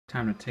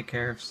Time to take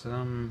care of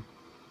some...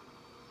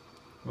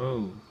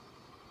 Whoa.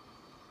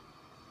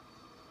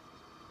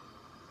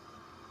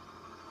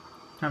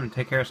 Time to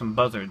take care of some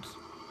buzzards.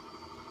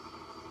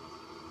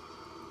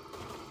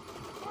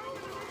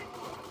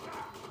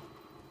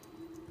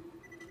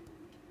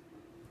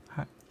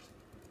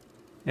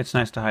 It's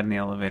nice to hide in the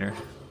elevator.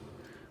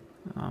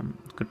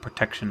 Good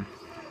protection.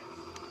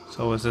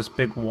 So is this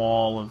big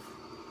wall of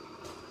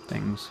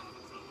things.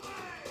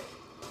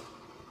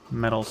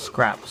 Metal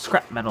scrap.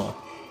 Scrap metal.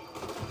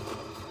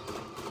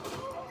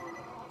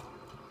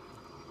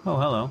 Oh,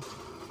 hello.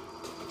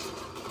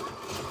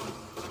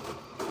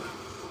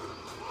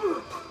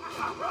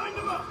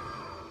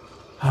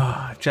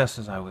 Ah, just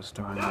as I was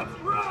throwing up.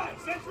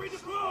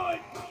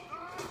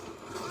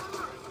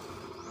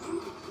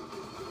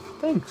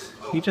 Thanks.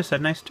 You just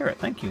said nice turret.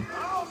 Thank you.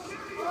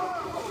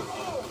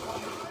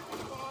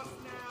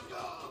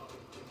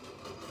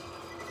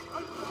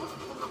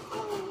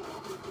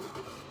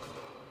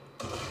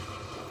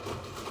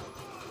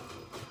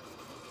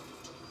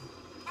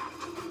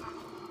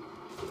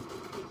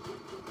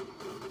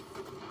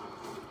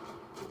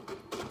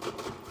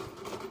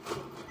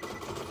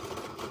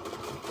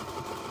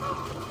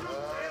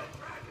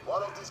 Why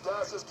don't these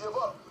guys just give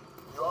up?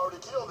 You already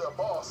killed their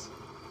boss.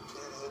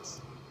 Idiots.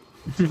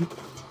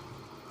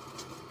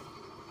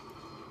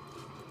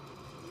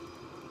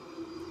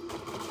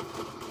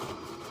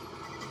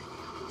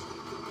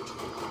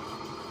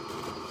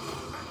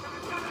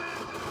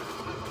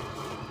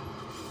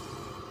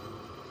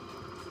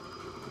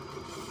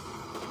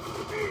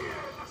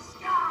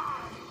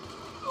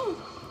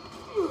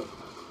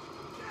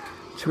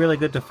 It's really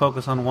good to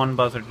focus on one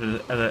buzzard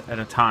at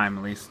a time,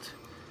 at least.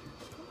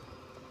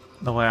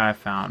 The way I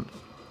found.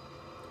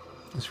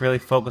 Just really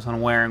focus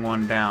on wearing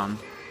one down.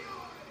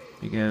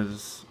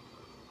 Because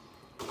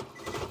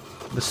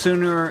the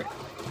sooner...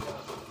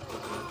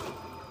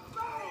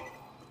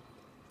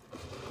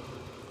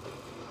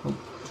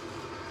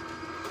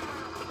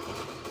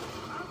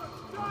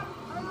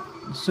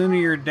 The sooner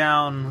you're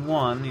down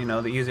one, you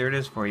know, the easier it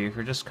is for you. If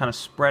you're just kind of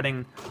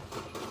spreading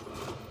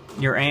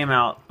your aim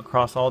out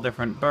across all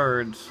different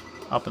birds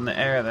up in the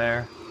air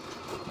there,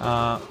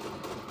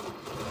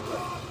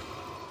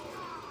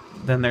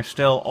 then they're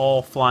still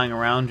all flying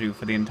around you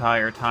for the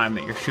entire time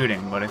that you're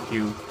shooting. But if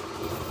you...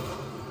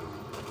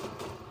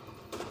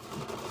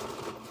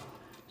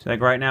 So like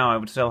right now I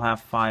would still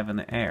have 5 in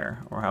the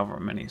air, or however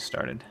many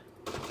started.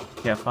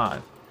 Yeah,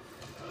 5.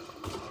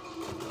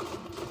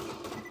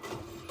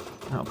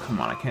 Oh, come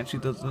on, I can't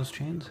shoot those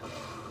chains.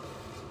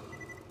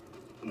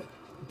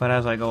 But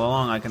as I go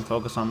along, I can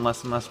focus on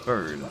less and less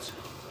birds.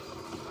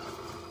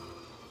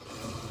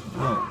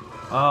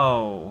 Oh,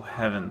 oh,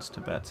 heavens to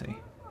Betsy.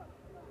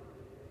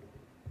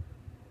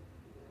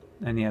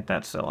 And yet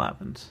that still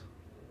happens.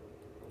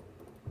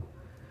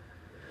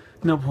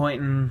 No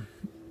point in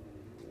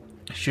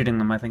shooting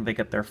them. I think they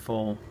get their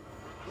full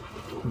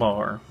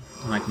bar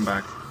when I come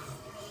back.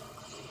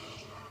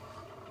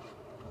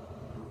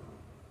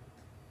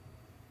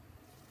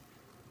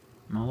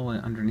 I'm all the way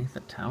underneath the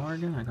tower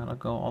again? I gotta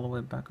go all the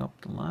way back up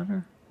the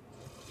ladder?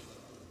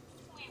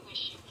 We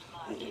wish you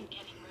luck in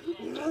getting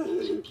revenge on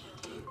those who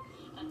killed you,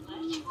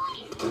 unless you were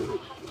killed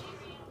by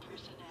Hyperion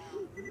personnel.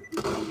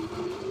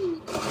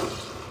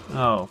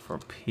 Oh, for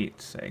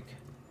Pete's sake.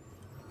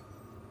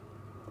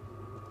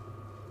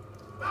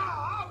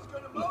 I was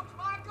gonna mulch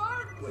my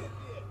garden with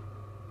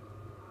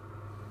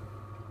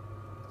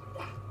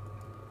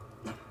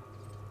you.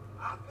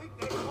 I think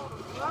they want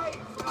to play,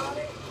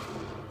 Scotty.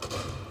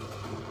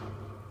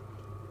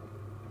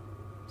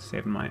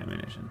 Saving my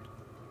ammunition.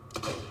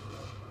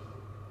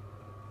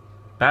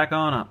 Back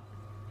on up.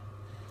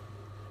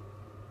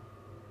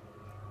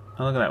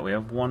 Oh, look at that. We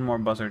have one more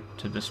buzzard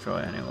to destroy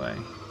anyway.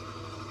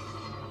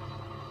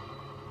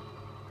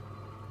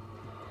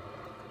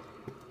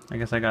 I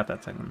guess I got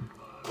that second.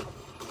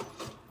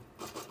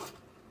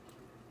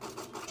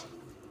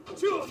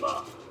 Chew 'em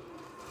up.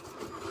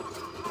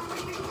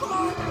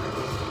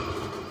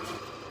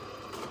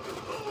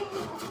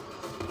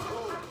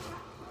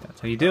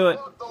 That's how you do it.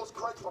 Mark those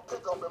crates for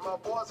pickup and my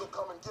boys will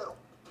come and get them.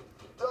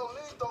 They'll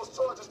need those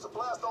charges to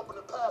blast open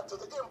the path to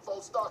the info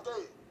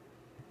stockade.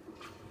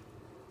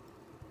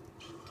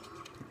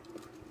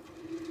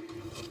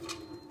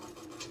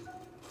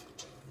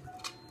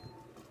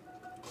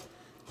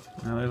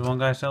 Now there's one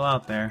guy still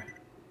out there.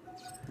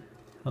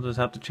 He'll just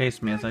have to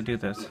chase me as I do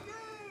this.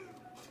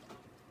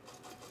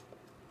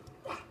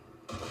 My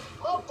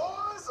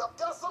boys, I've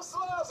got some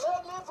slabs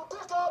heading in for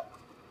pickup.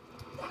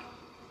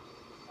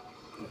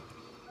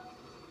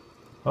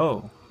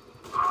 Oh.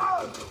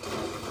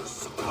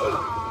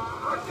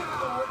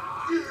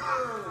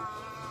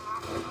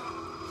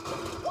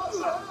 What's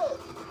ahead?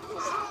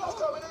 Slabs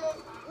coming in.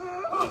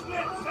 Who's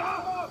next,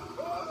 huh?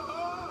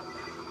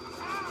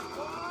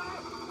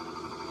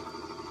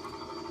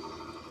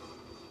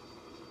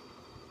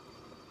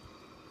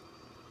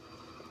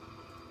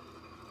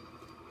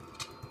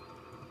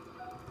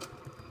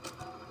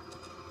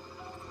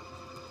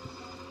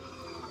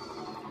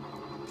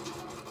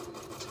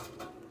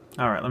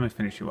 Alright, let me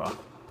finish you off.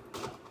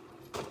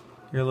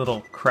 Your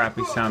little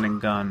crappy sounding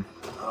gun.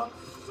 I'm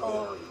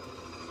sorry.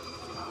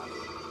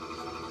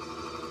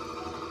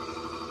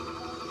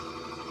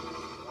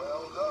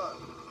 Well done.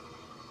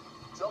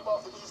 Jump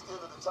off the east end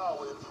of the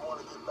tower if you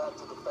want to get back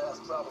to the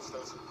fast travel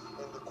station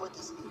in the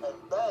quickest and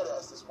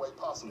badassest way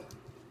possible.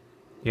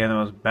 Yeah, the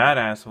most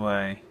badass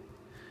way.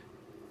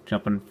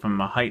 Jumping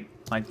from a height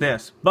like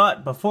this.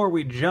 But before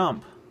we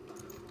jump,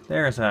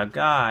 there's a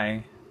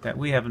guy that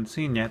we haven't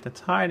seen yet that's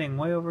hiding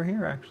way over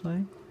here,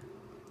 actually.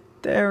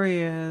 There he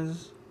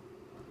is.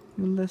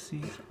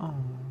 Ulysses. Oh.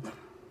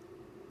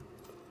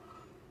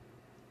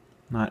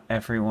 Not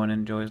everyone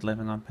enjoys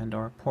living on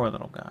Pandora. Poor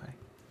little guy.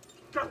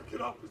 Gotta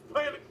get off this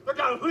planet. I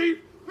gotta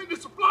leave. Need a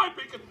supply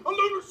beacon. A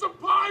lunar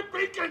supply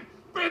beacon.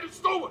 Bandits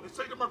stole one. They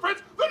say they're my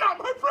friends. They're not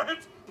my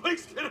friends.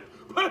 Please get it.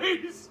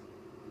 Please.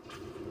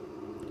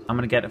 I'm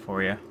gonna get it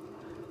for you.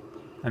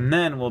 And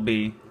then we'll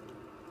be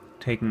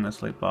taking the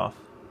sleep off.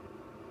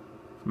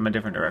 From a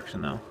different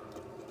direction, though.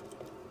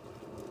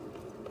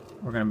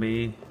 We're gonna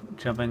be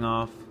jumping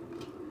off.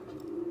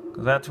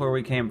 Because that's where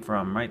we came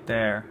from, right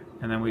there.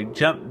 And then we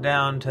jumped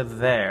down to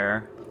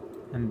there.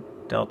 And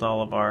dealt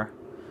all of our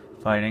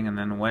fighting. And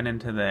then went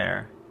into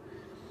there.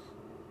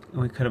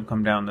 We could have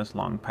come down this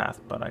long path,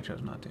 but I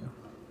chose not to.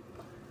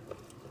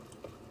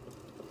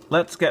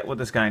 Let's get what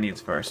this guy needs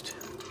first.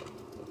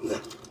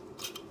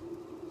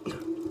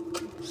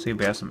 See if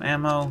we have some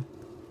ammo.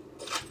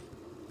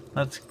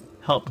 Let's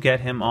help get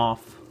him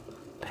off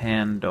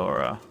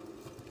Pandora.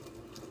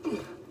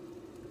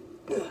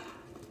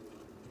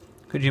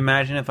 Could you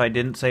imagine if I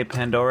didn't say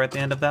Pandora at the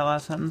end of that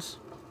last sentence?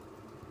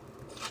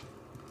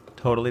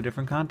 Totally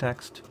different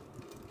context.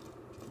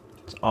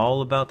 It's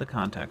all about the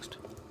context.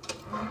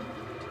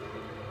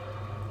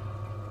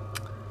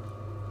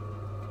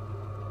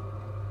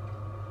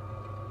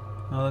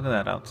 Oh, look at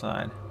that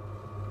outside.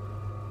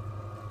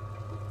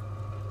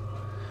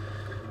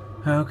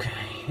 Okay,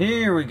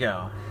 here we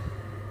go.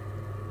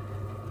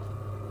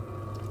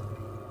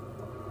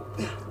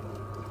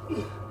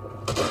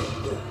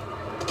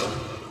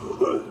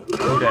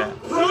 Who dat?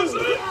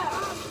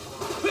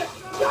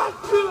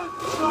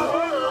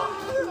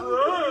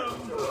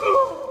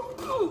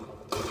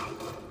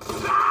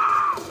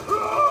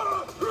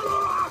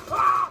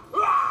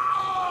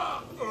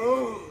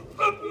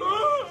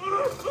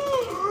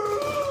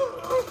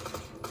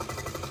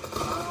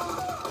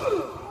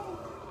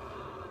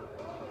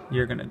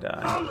 You're gonna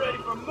die. I'm ready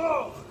for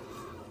more.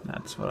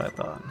 That's what I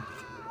thought.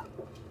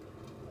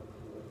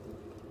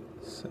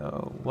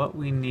 So, what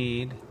we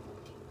need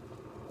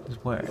is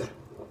where?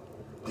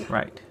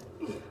 Right.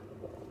 I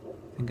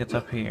think it's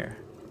up here.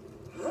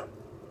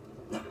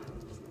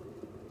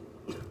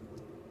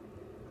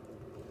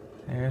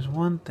 There's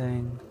one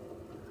thing.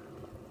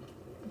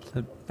 It's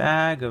a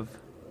bag of...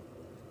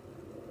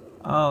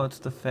 Oh, it's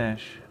the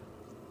fish.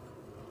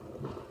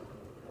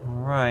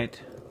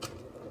 Alright.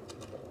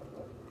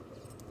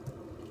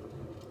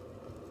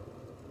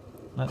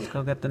 Let's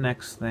go get the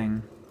next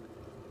thing.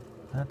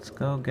 Let's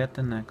go get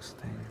the next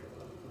thing.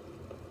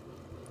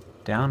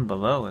 Down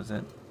below, is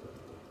it?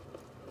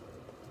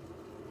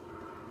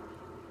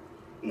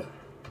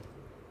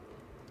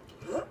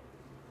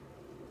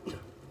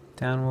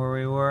 Down where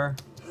we were?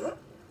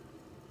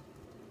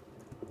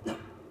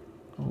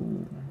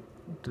 Ooh.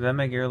 Did that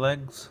make your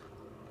legs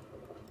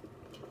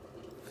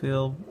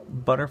feel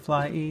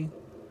butterfly-y?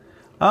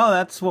 Oh,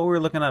 that's what we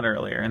were looking at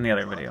earlier in the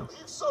other video.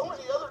 So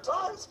many other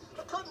times,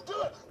 I couldn't do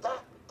it.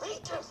 That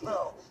beacon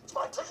smell. It's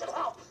my ticket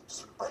out.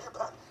 Just bring it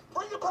back.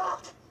 Bring it back.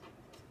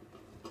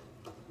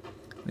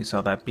 We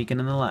saw that beacon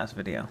in the last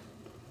video.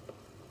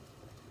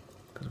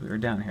 Because we were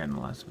down here in the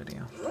last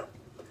video.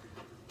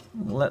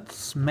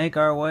 Let's make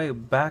our way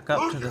back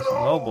up to this...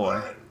 Oh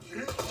boy.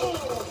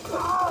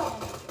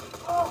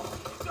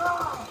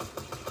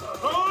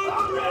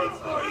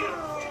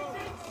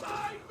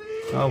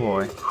 Oh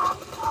boy.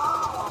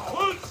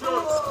 Once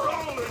you're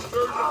scrolling, there's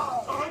a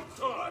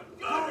ton.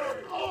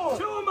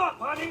 Chew him up,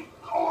 honey.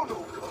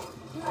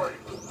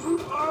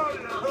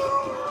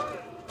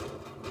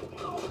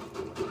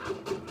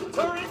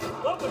 Turret,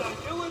 what would I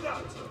do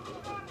without you?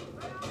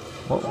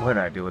 What would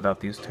I do without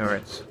these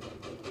turrets?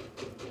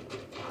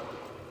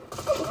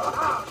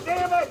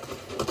 Damn it!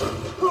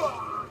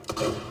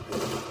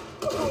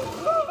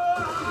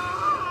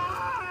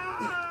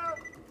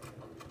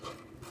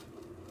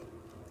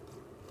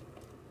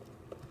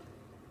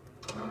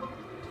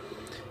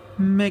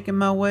 Making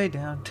my way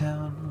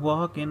downtown,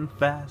 walking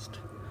fast.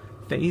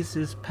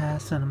 Faces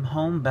pass and I'm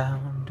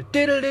homebound.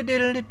 Diddle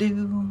diddle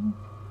doo.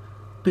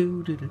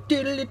 Boo diddle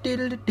diddle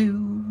diddle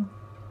doo.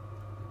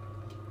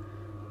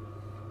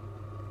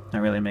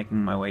 Not really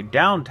making my way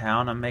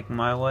downtown, I'm making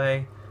my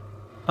way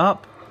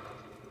up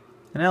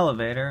an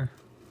elevator.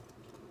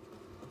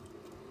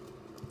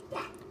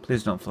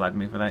 Please don't flag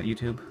me for that,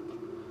 YouTube.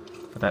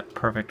 For that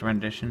perfect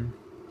rendition.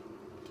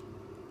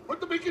 Put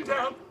the beacon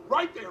down!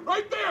 Right there!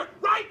 Right there!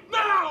 Right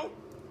now!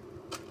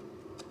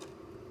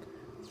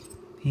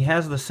 He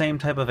has the same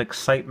type of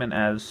excitement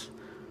as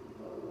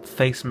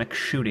Face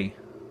McShooty.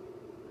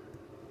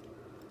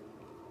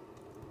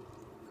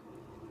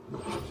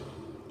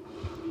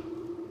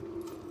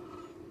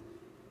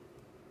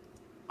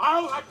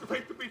 I'll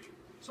activate the beacon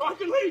so I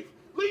can leave.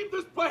 Leave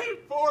this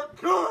planet for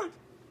good.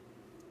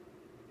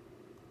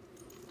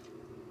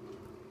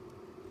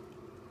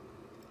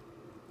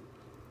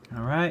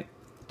 All right.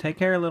 Take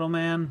care, little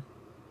man.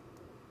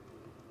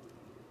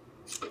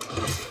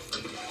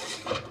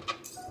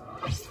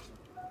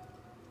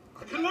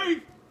 I can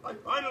leave. I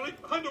finally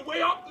find a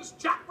way off this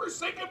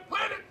jack-forsaken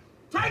planet.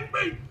 Take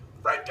me!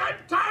 Freaking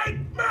take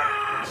me!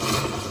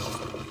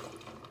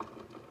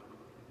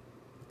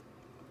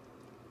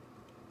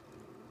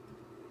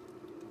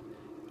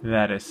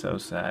 That is so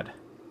sad.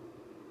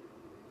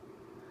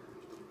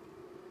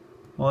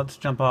 Well, let's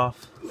jump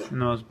off in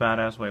the most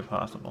badass way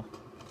possible.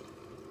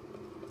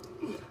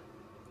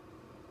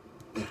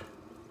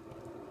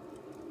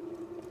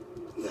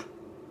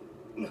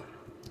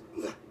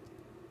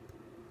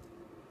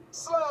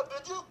 Slab,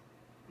 did you?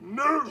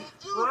 No, Did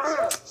you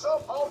Brad. just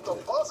jump off the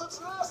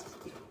buzzard's nest?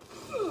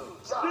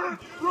 God,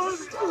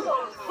 stay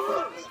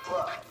on me,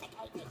 Brad.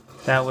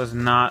 That was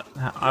not...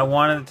 I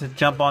wanted to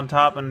jump on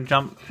top and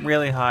jump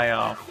really high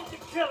off.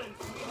 Killing,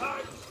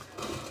 sweetheart.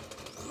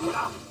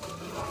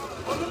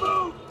 On the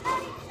move.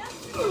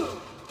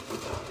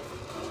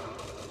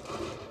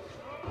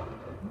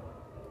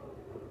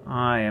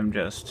 I am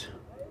just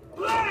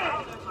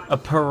a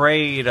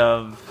parade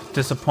of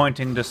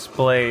disappointing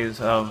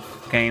displays of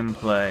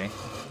gameplay.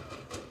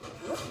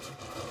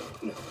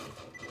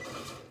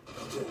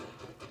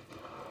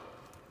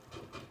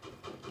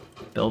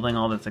 Building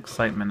all this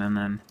excitement and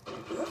then...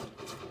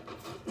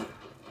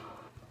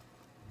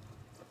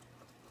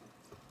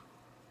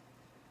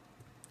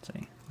 Let's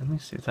see. Let me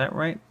see. Is that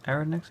right?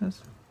 Arrow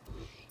Nexus?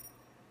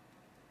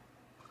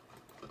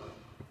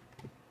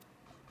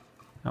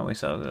 Oh, we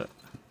saw the...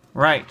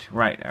 Right,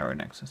 Arrow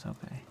Nexus,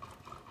 okay.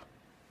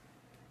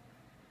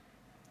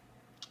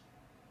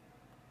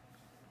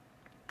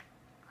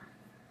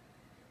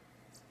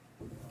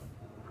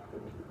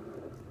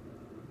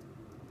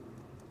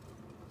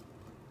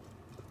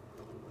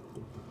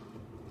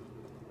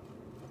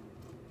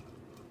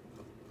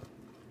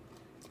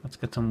 Let's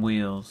get some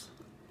wheels.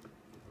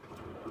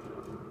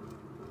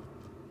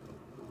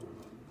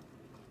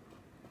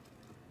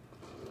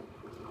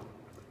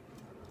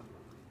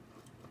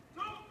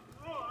 Don't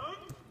run.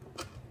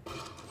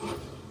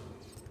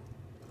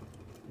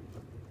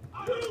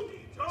 I do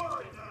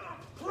enjoy that.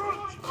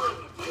 Run for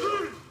the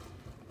truth.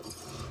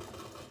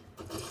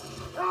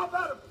 How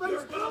about a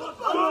face full of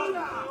fun?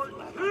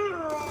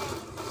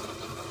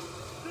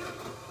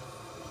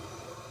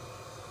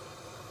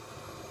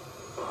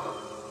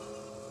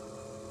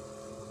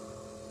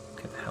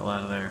 Get the hell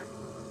out of there.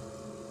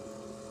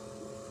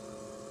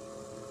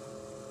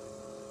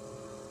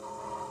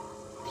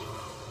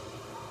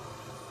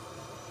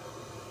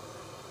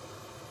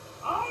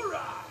 All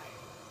right.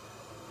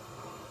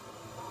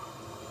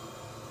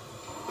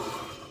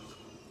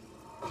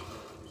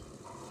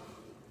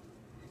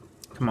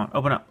 Come on,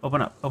 open up,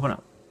 open up, open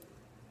up.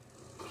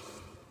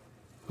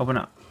 Open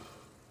up.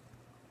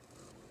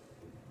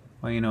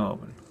 Well, you know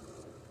open.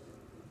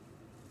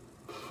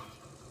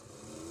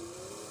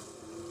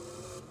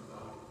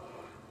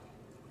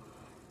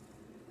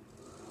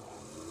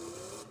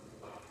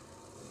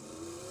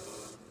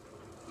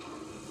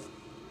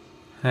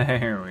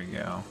 There we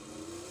go.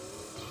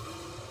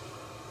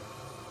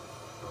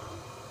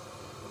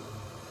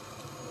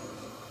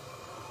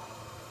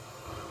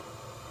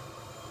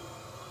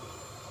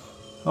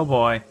 Oh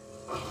boy.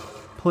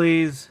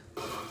 Please.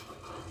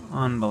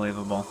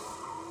 Unbelievable.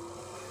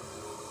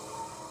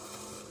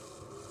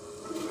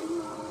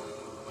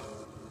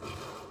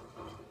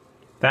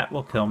 That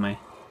will kill me.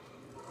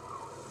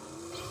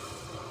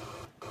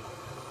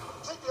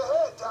 Keep your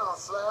head down,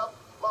 Slab.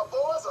 My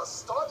boys are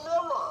starting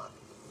their run.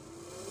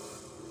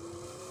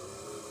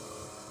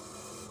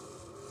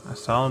 I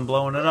saw him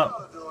blowing it up.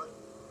 How to do it.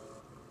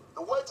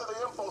 The way to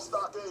the info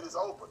stockade is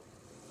open.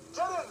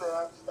 Get in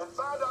there and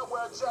find out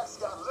where Jack's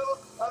got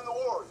Lilith and the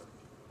Warrior.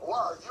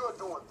 While you're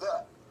doing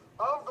that,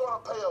 I'm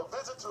going to pay a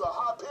visit to the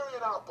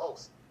Hyperion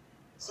outpost.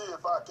 See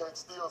if I can't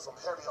steal some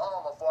heavy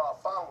armor for our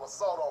final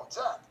assault on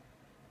Jack.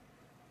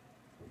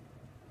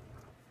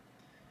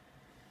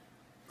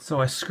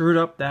 So I screwed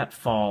up that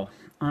fall.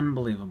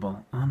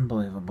 Unbelievable.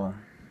 Unbelievable.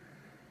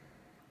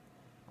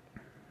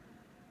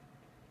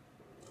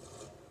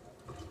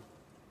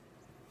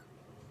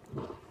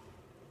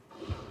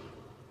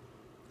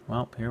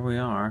 Well, here we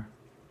are.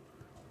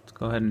 Let's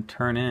go ahead and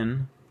turn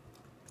in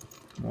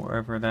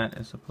wherever that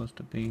is supposed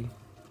to be.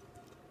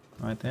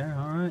 Right there.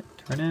 Alright,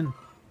 turn in.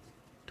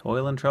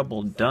 Toil and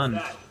trouble. Done.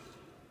 You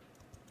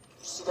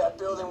see that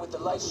building with the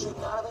light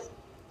shooting out of it?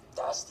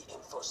 That's the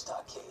info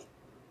stockade.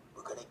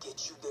 We're gonna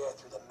get you there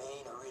through the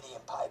main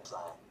Iridium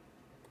pipeline.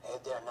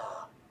 Head there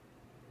now.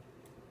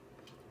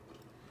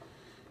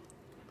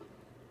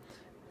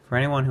 For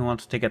anyone who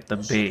wants to get the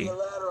There should be B. a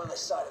ladder on the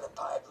side of the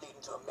pipe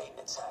leading to a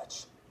maintenance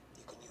hatch.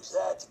 You can use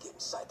that to get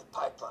inside the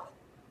pipeline.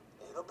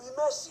 It'll be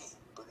messy,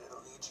 but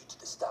it'll lead you to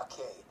the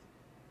stockade.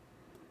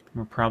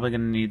 We're probably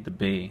going to need the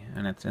B,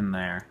 and it's in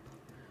there.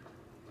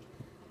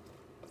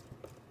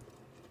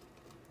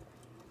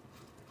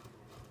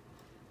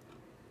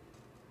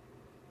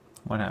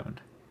 What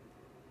happened?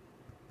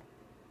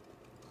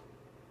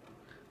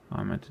 Oh,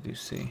 I meant to do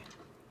C.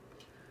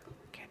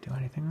 Can't do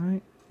anything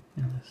right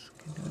in this.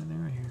 Can't do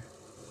anything right here.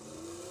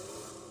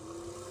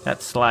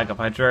 That slag, if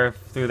I drive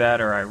through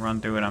that or I run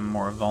through it, I'm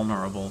more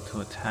vulnerable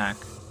to attack.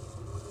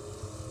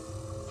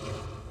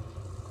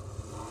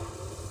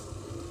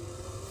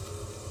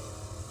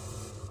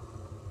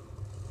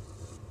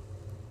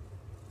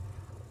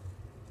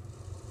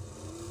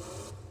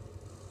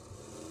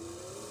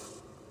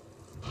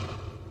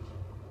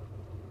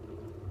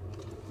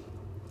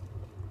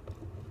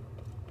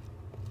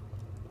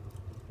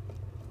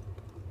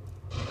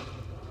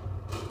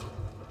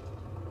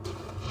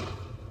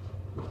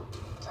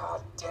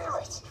 God damn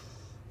it!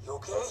 You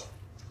okay?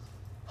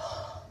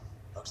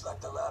 Looks like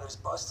the ladder's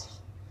busted.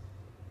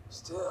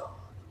 Still,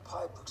 the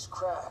pipe looks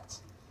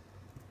cracked.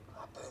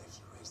 I bet if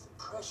you raise the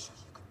pressure,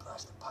 you could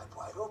blast the pipe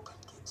wide open,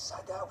 get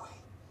inside that way.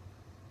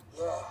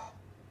 Yeah.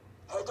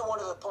 Head to one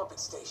of the pumping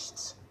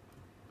stations.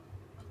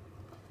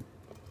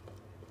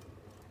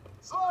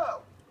 Slam!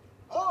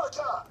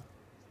 Mordecai!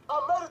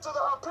 I made it to the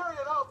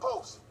Hyperion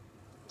outpost.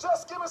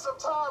 Just give me some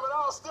time and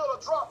I'll steal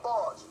a drop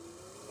barge.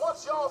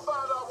 Once y'all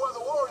find out where the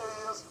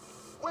warrior is,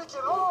 we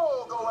can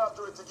all go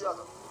after it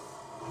together.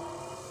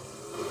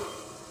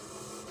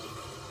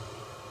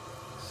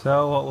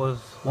 So what was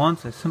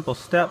once a simple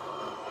step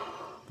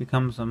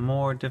becomes a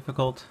more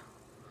difficult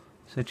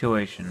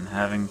situation,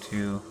 having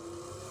to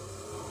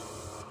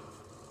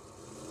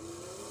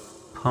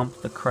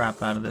pump the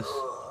crap out of this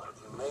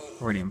You made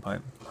it. radium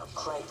pipe. Now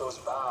crank those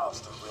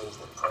valves to raise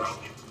the pressure.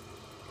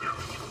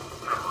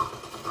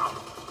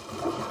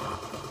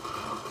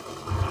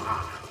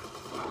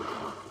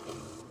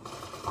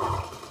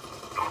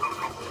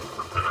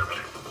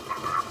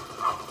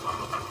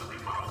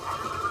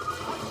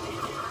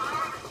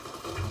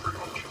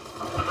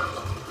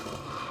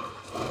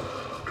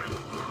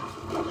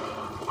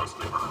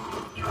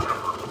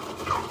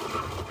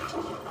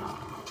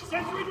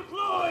 Sentry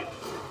deployed!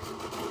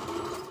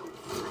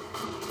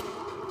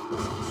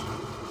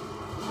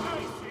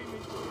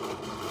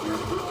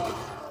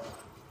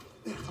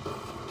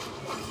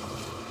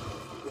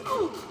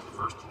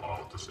 First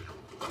all to see.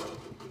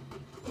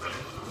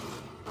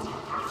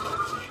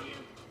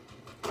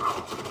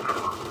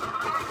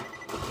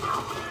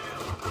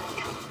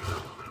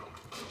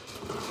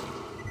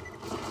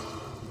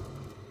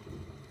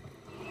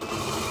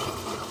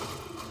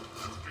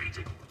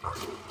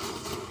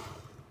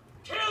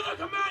 Kill the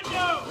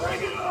commando!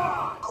 Bring it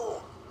on!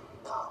 Cool.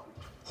 Now,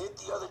 hit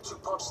the other two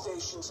pump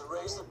stations and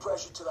raise the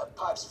pressure till that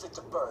pipe's fit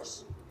to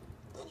burst.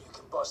 Then you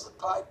can bust the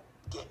pipe,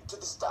 get into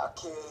the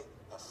stockade,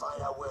 and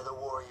find out where the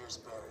warrior's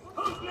buried.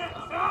 Who's next,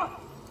 huh?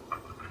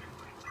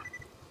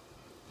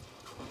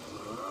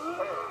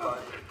 Hey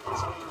everybody,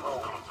 it's me,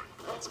 Roman.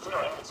 Let's get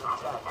our hands on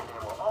Jack and then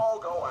we'll all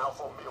go out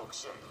for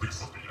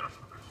milkshakes.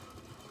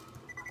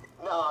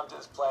 No, I'm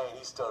just playing.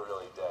 He's still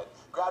really dead.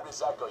 Grabbed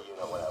his Echo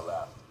unit when I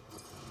left.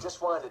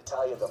 Just wanted to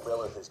tell you the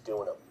Lilith is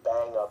doing a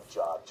bang-up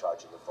job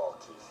charging the vault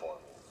key for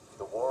me.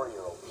 The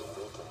warrior will be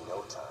weak in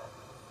no time.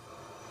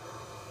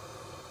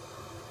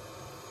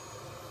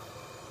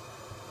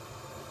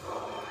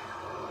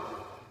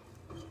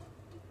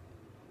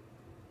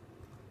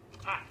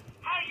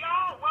 Hey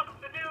y'all, welcome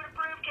to the new and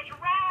improved Catch a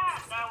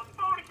Ride. Now with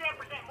 47%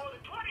 more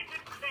than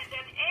 26%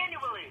 down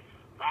annually.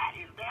 That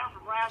is down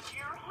from last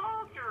year.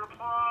 Hold your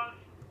applause.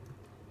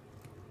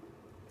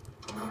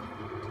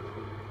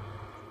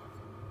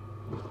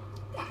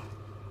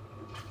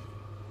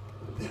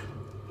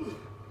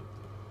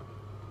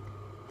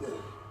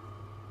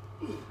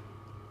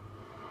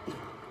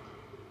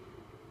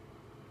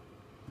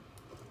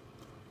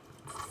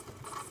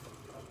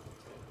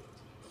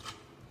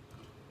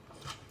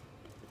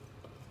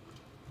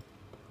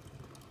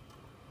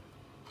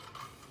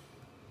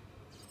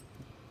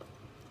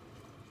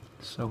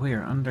 So we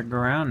are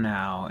underground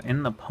now,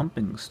 in the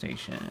pumping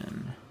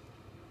station.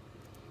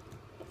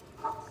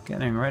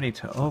 Getting ready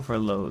to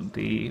overload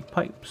the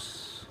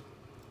pipes.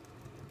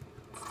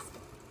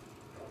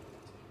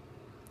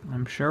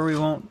 I'm sure we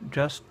won't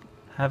just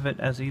have it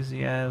as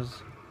easy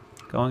as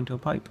going to a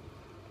pipe.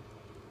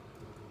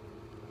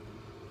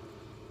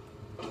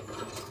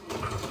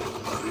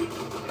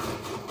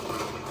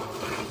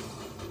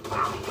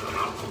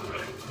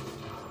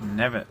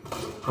 Never.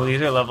 Well,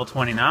 these are level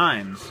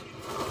 29s.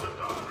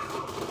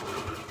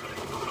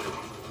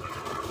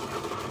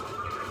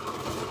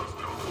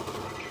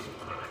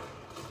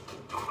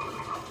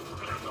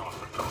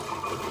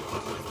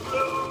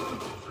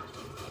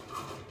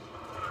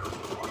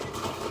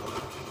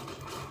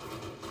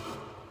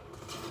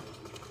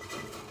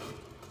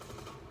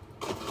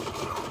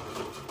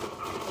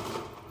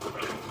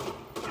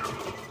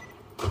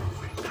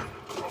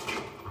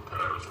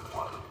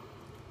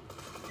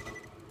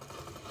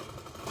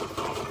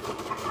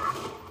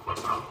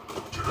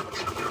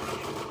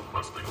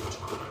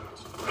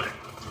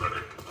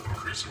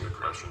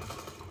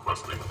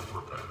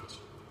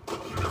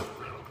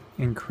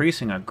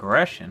 Increasing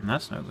aggression,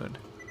 that's no good.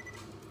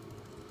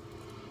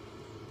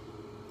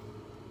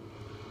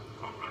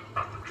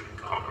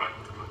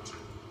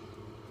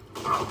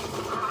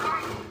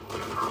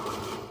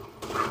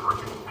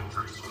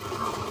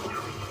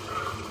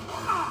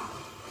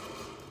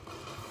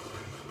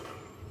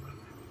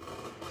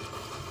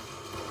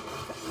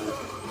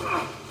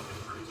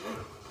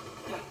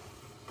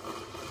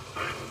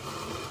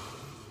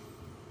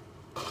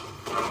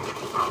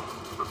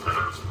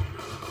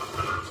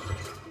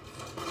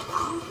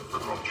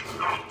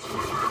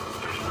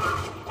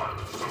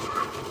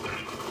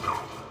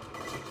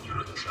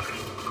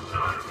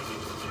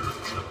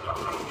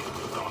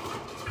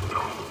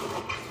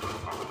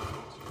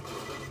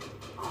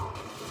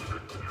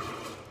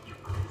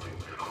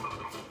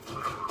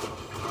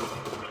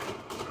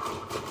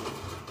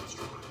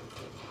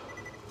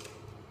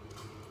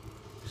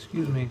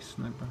 Excuse me,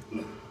 sniper.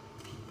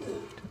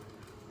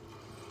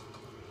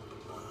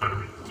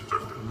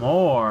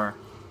 More.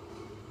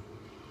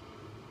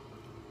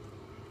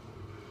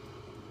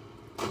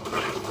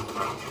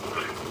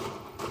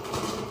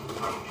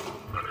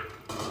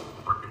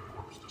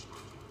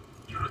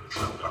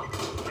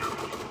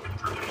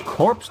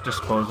 Corpse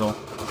disposal.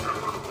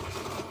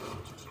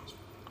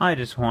 I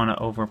just want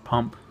to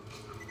overpump.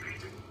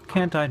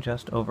 Can't I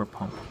just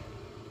overpump?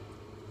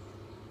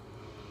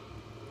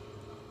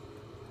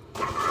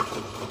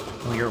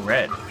 Oh, you're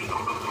red.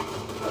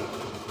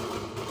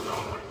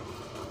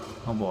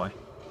 Oh boy.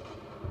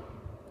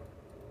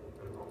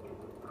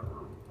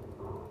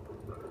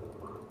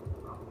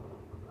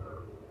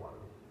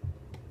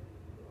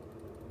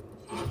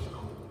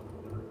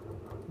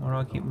 Why do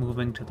I keep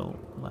moving to the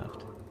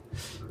left?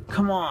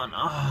 Come on!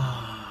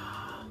 Ah.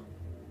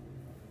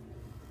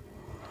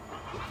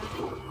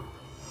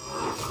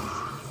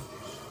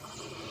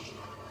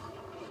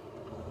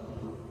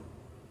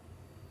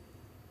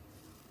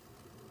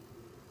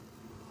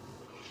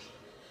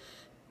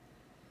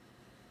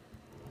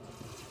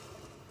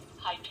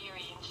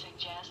 Hyperion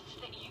suggests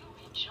that you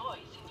rejoice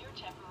in your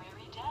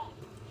temporary death.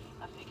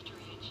 A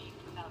victory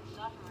achieved without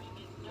suffering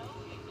is no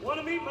victory. Want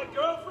to meet my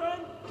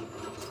girlfriend?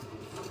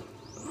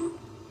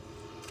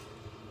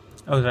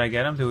 Oh, did I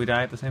get him? Did we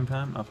die at the same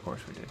time? Of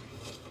course we did.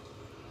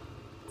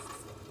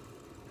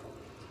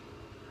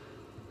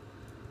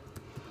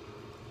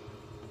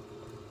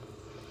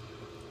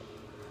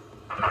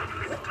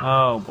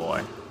 Oh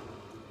boy.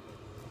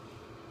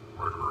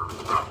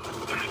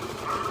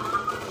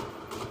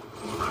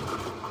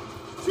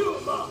 Chew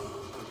 'em up.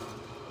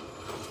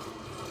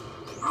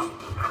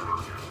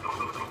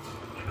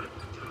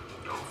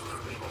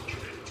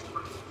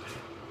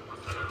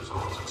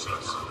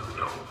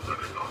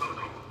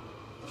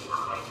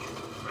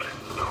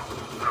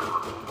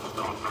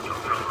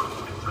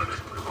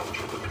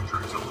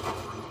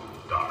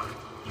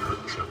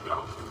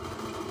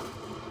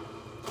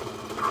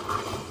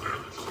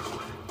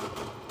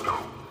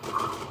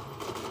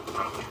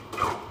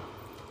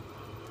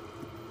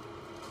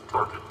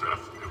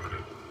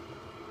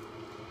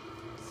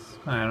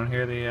 I don't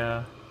hear the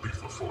I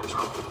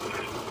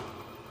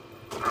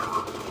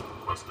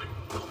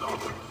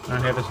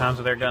don't hear the sounds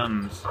of their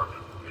guns.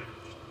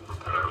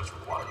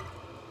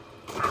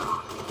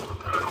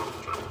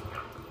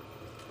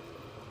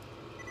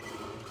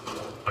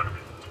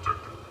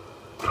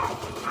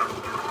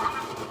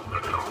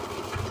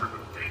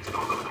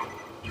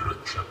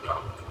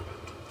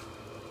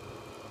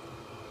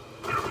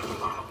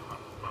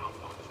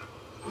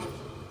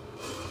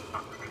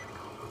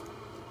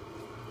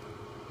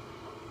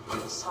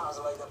 Sounds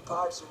like the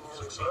pipes are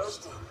nearly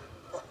bursting.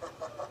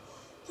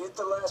 Hit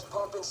the last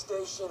pumping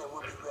station and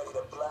we'll be ready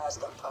to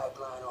blast the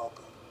pipeline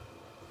open.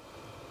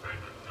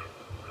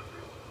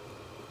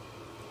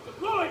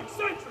 Deploying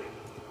sentry.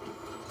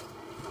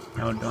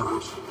 No,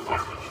 don't.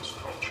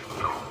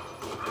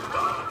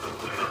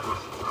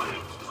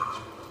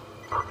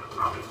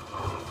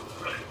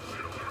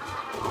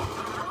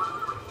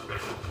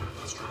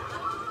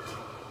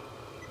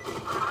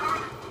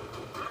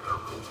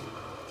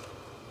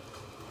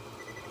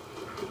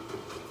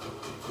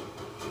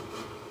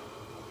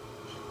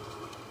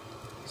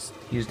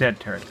 He's dead,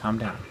 turret. Calm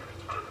down.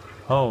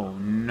 Oh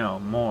no,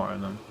 more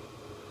of them.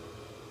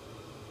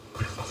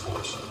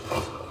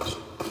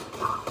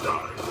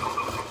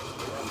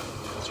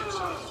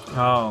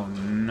 Oh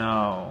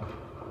no.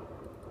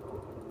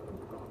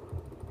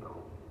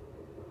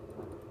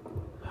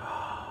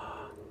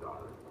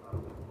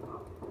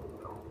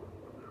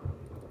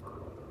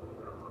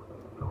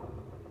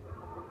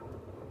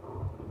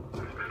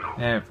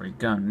 Every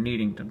gun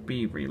needing to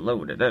be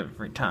reloaded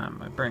every time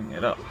I bring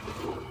it up.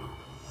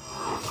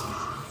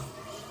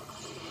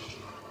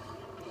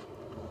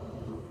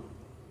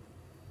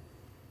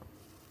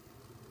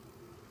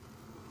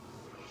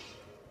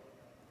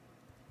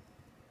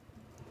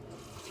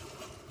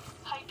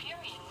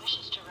 Hyperion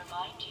wishes to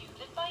remind you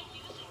that by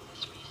using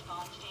this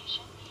respawn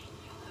station,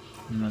 you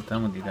have I'm not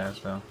done with you guys,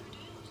 though.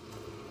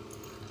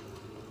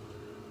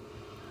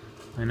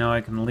 produced. I know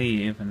I can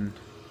leave and...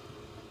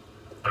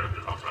 Want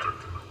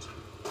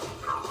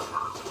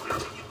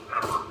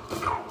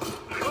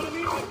to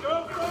meet my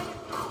girlfriend?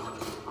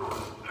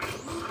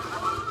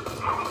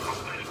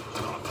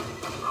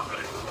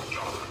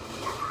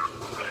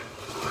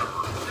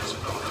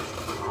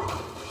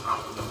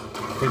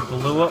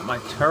 blew up my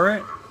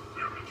turret?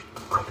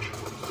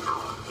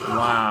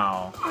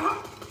 Wow.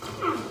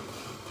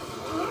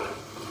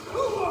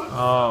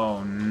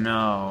 Oh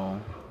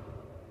no.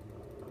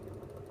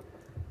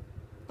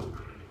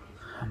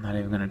 I'm not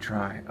even gonna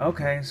try.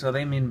 Okay, so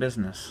they mean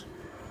business.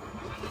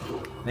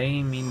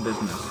 They mean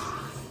business.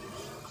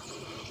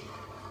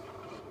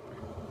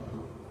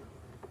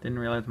 Didn't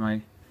realize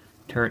my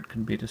turret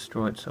could be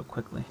destroyed so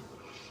quickly.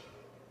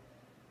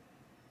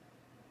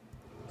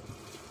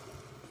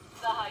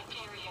 The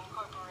Hyperion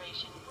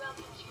Corporation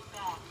welcomes you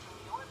back from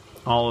your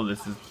visit. All of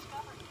this is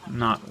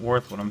not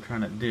worth what I'm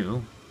trying to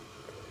do.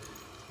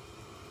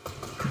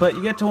 But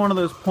you get to one of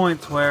those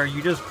points where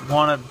you just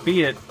want to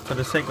beat it for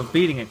the sake of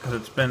beating it because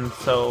it's been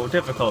so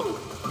difficult,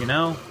 you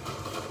know?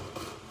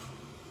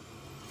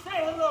 Say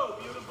hello,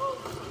 beautiful.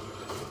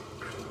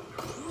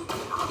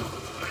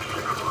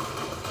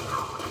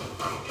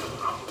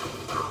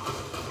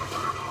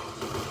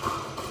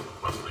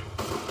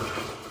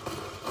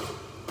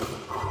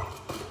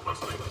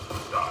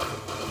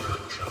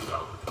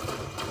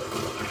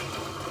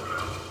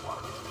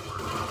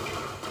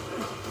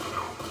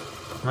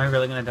 Am I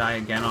really gonna die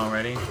again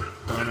already?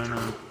 No, no,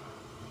 no.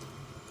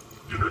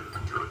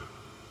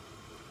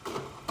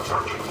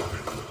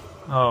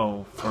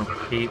 Oh, for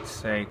Pete's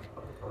sake.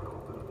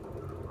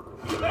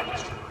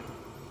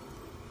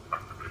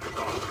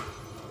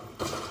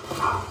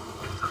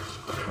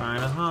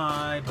 Trying to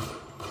hide.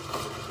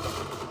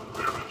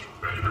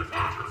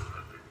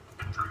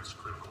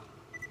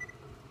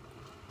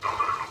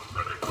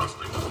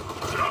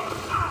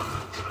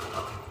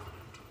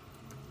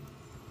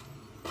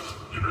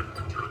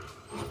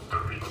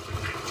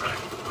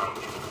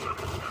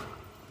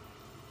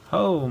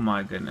 Oh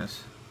my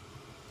goodness.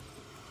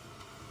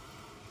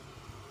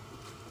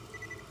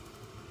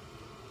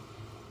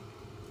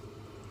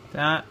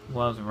 That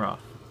was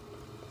rough.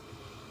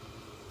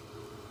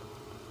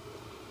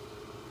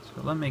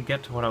 So let me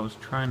get to what I was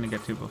trying to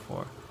get to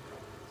before.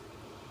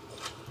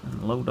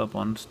 And load up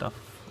on stuff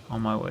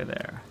on my way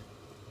there.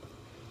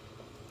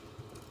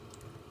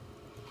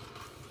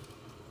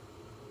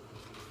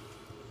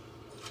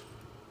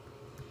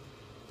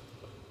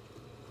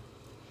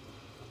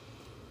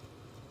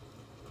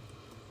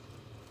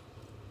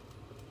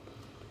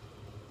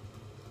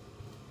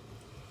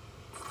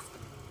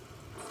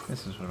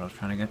 This is what I was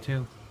trying to get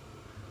to.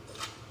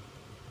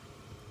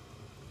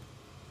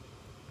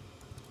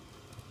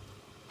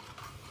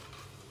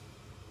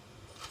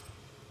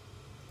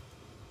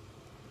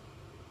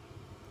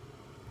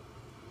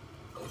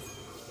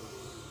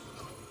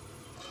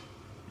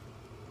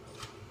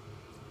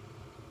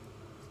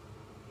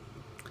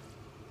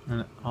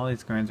 And all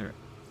these grinds are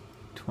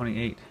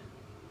 28.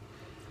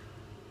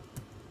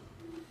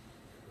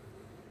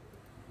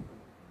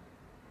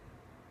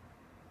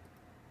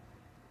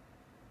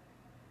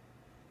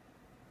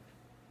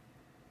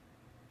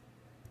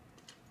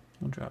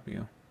 We'll drop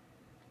you.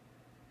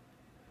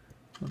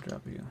 We'll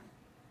drop you.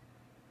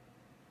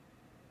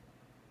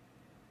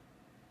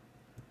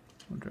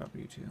 We'll drop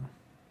you too.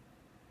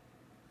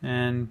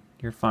 And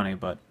you're funny,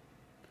 but...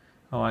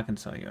 Oh, I can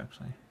sell you,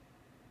 actually.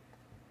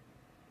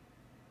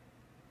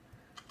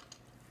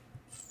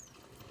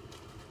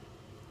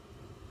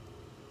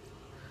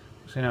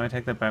 So now I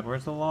take that back.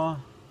 Where's the law?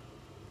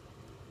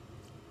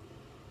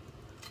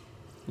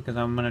 Because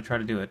I'm going to try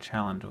to do a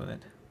challenge with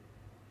it.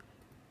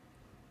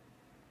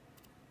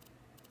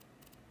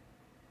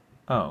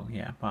 Oh,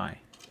 yeah, bye.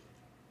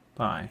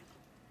 Bye.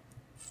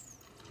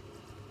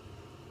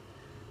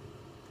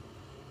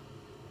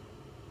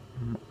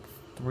 Mm,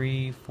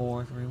 3,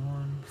 4, 3,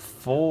 1,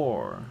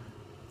 4,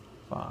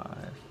 5,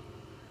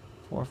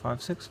 4,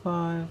 5, 6,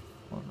 5,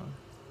 4, 5.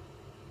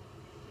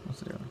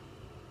 What's it doing?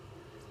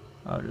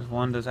 Oh, just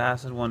one does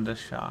acid, one does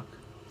shock.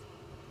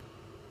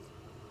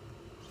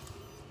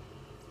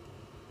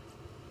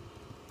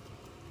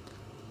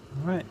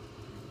 Alright.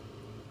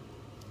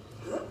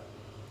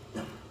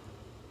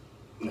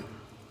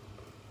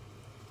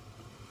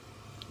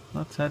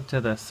 Let's head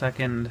to the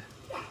second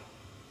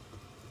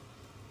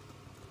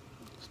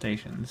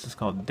station. This is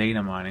called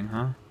data mining,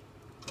 huh?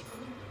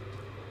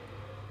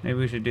 Maybe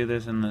we should do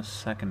this in the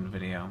second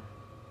video.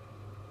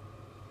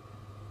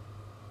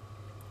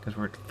 Because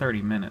we're at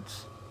 30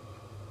 minutes.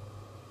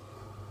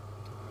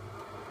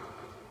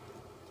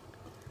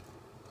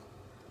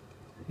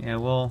 Yeah,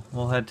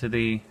 we'll head to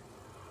the...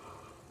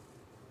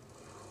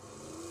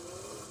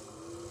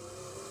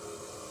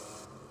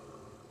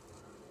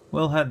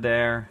 We'll head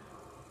there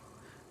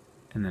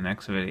in the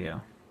next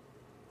video.